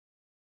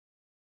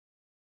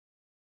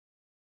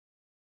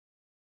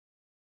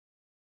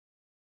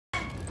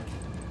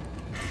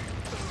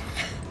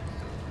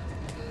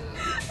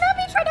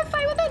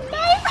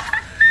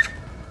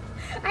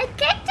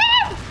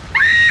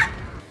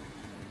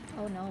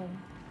no.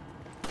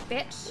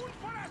 Bitch.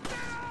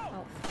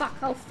 Oh, fuck.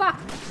 Oh, fuck.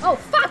 Oh,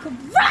 fuck. Run!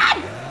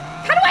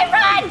 How do I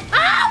run?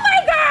 Oh,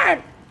 my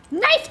God!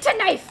 Knife to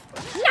knife.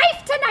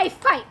 Knife to knife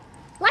fight.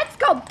 Let's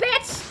go,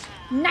 bitch.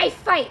 Knife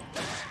fight.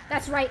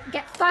 That's right.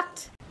 Get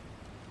fucked.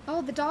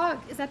 Oh, the dog.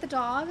 Is that the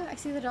dog? I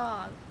see the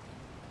dog.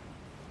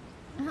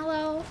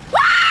 Hello?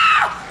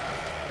 Ah!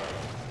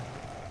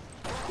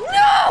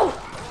 No!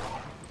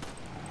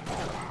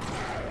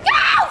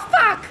 Oh,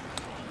 fuck!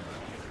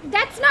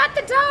 That's not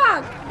the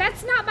dog.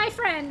 That's not my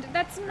friend.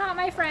 That's not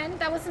my friend.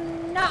 That was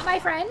not my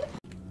friend.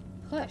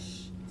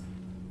 Push.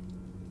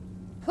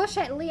 Push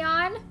it,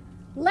 Leon.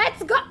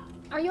 Let's go.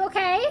 Are you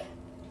okay?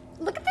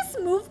 Look at this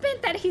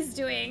movement that he's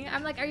doing.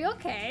 I'm like, are you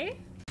okay?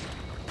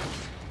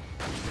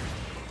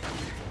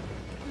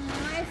 Oh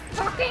my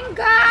fucking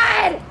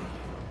God!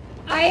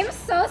 I am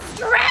so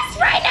stressed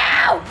right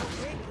now!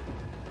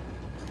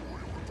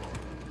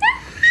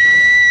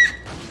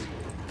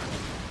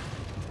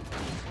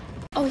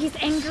 Oh, he's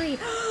angry.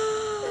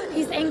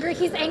 He's angry,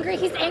 he's angry,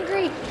 he's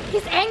angry.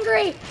 He's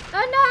angry.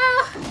 Oh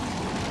no!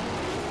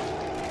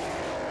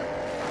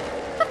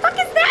 The fuck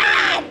is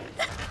that?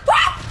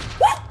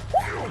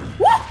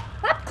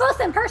 Up close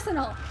and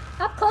personal.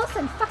 Up close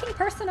and fucking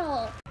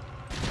personal.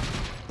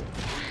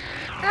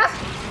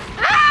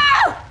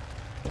 Ow!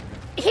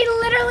 He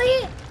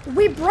literally,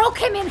 we broke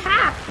him in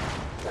half.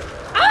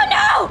 Oh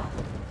no!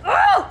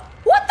 Oh!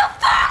 What the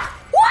fuck?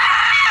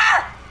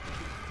 Wah!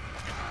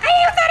 I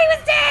thought he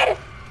was dead!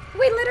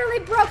 We literally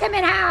broke him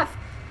in half.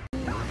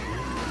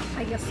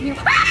 I guess you.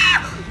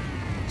 Ah!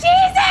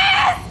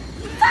 Jesus!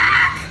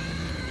 Fuck!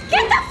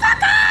 Get the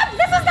fuck up!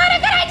 This is not a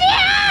good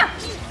idea!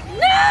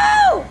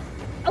 No!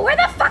 Where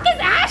the fuck is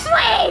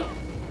Ashley?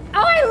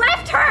 Oh, I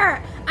left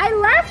her! I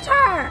left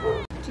her!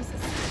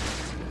 Jesus.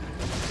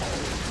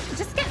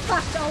 Just get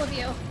fucked, all of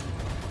you.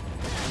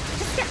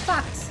 Just get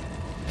fucked.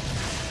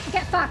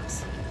 Get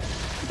fucked.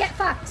 Get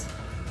fucked.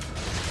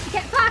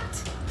 Get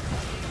fucked.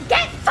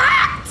 Get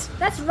fucked!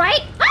 That's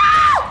right.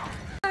 Oh!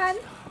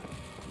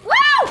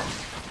 Woo!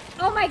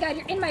 Oh my God,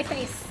 you're in my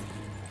face.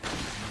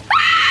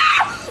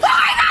 Ah! Oh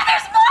my God,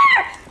 there's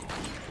more!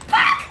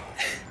 Fuck!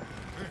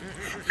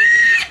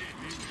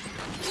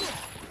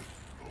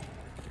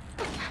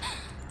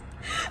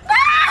 Ah!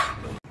 Ah! Ah!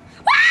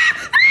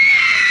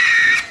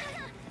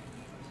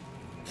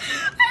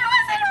 I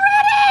wasn't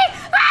ready!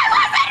 I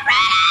wasn't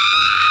ready!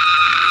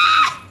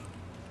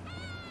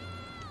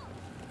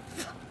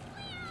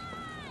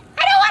 I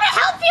don't want to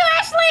help you,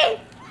 Ashley!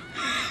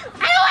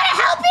 I don't want to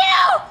help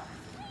you!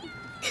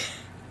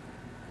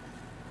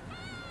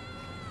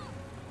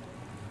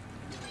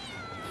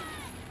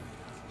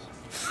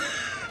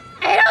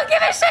 I don't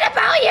give a shit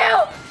about you!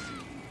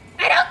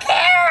 I don't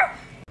care!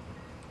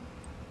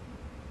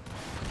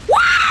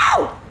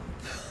 Wow!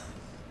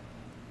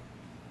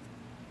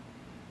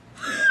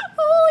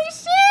 Holy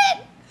shit!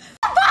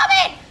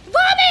 Vomit!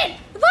 Vomit!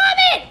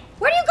 Vomit!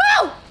 Where'd you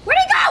go? Where'd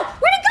he go?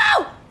 Where'd he go?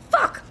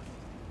 Fuck!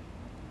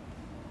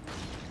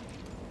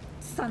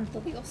 Santo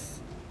Dios.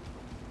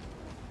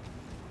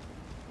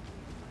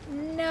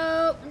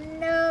 Nope,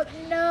 nope,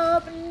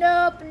 nope,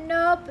 nope,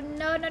 nope,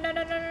 no, no, no,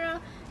 no, no, no,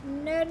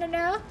 no, no,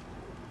 no.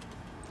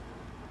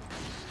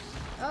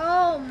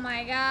 Oh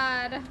my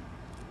God.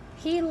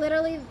 He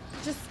literally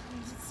just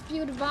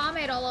spewed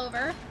vomit all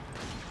over.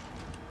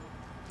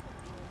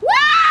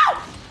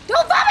 Wow!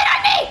 Don't vomit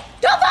on me!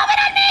 Don't vomit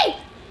on me!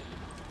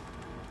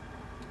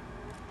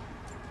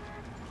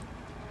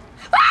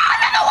 Ah,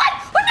 another one!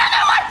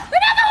 Another one!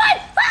 Another one!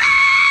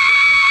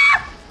 Ah!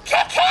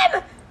 Kick him!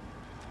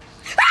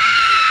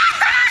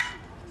 Ah!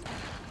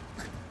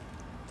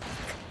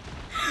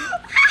 Oh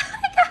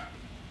my God!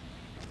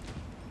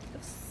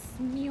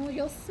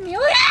 You'll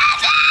smell.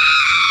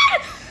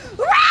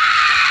 Run!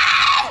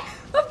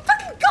 I'm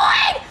fucking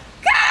going!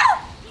 Go!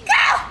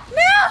 Go!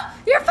 No!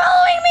 You're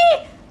following me!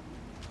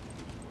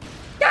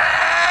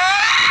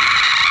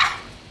 Ah!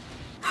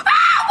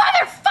 Ah!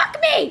 Motherfuck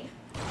me!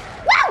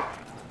 Woo!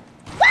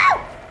 Woo!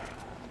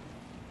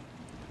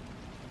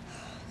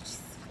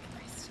 Jesus fucking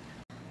Christ.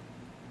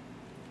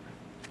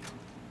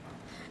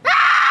 Ah!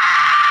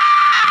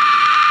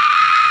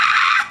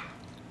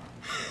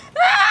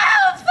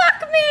 Oh,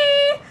 fuck me!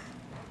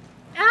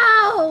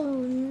 Oh,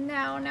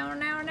 no, no,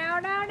 no, no, no,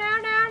 no, no,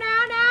 no,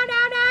 no, no,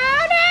 no,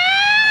 no!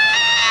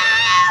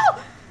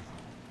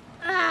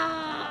 Oh,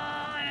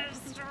 I'm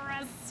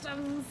stressed.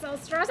 I'm so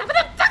stressed. Open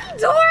the fucking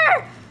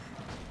door!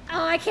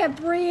 Oh, I can't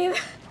breathe.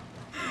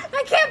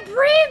 I can't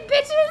breathe,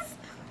 bitches!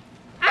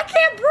 I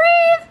can't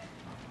breathe!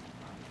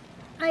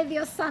 Ay,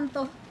 Dios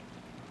santo.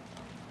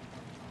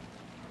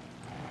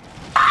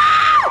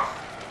 Oh!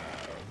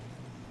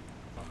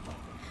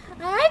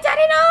 Ay,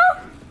 Daddy, no!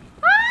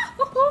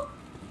 Oh!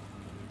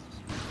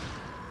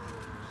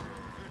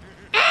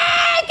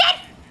 Hey, get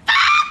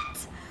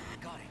fucked!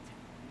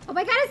 Oh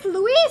my God, it's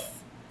Luis!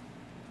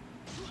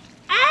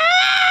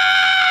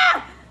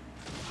 Ah!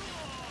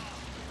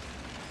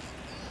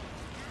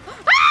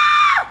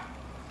 Ah!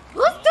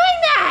 Who's doing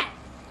that?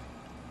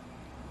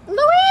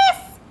 Luis!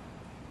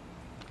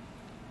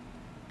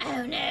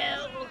 Oh no.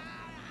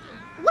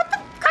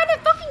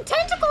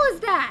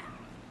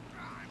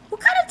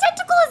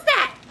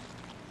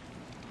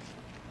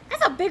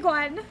 big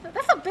one.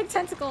 That's a big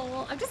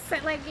tentacle. I'm just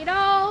saying, like, you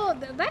know,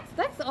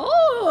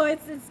 oh,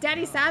 it's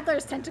Daddy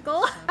Sadler's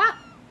tentacle.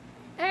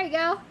 There you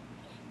go.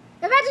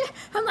 Imagine,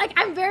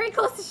 I'm very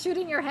close to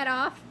shooting your head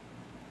off.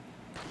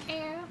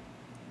 Yeah.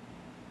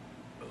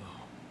 Oh,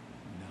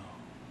 no.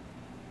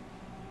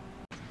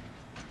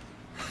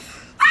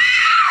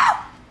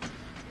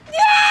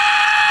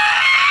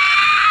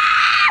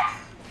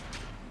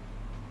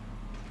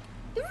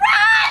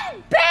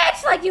 Run,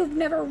 bitch! Like you've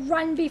never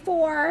run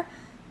before.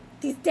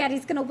 These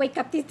daddy's gonna wake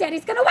up. These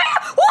daddy's gonna wake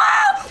up.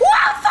 Whoa!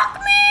 Whoa!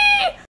 Fuck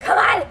me! Come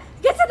on!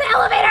 Get to the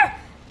elevator!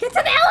 Get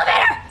to the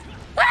elevator!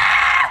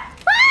 Ah!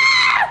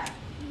 Ah!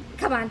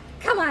 Come on!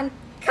 Come on!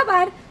 Come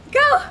on!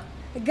 Go!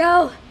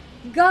 Go!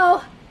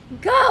 Go!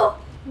 Go!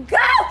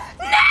 Go!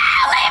 No!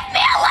 Leave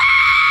me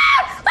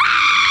alone!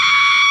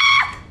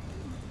 Ah!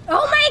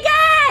 Oh my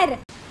god!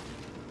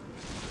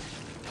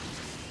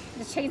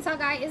 The chainsaw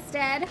guy is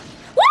dead.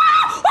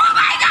 Whoa! Oh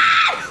my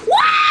god!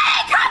 Where did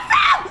they come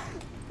from?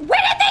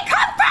 Where did they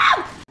come from?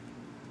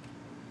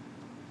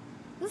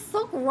 This is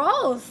so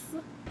gross.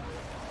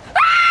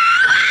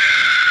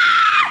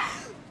 Ah!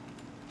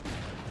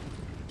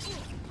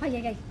 Oh,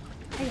 yeah.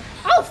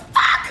 Oh,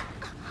 fuck!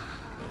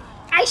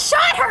 I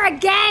shot her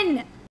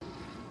again!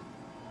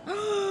 What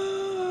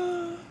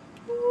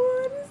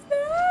is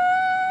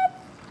that?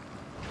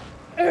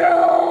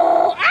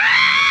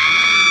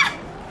 Ah!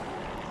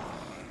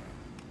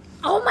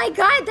 Oh my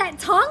god, that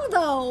tongue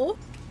though!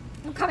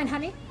 I'm coming,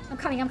 honey. I'm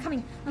coming. I'm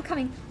coming!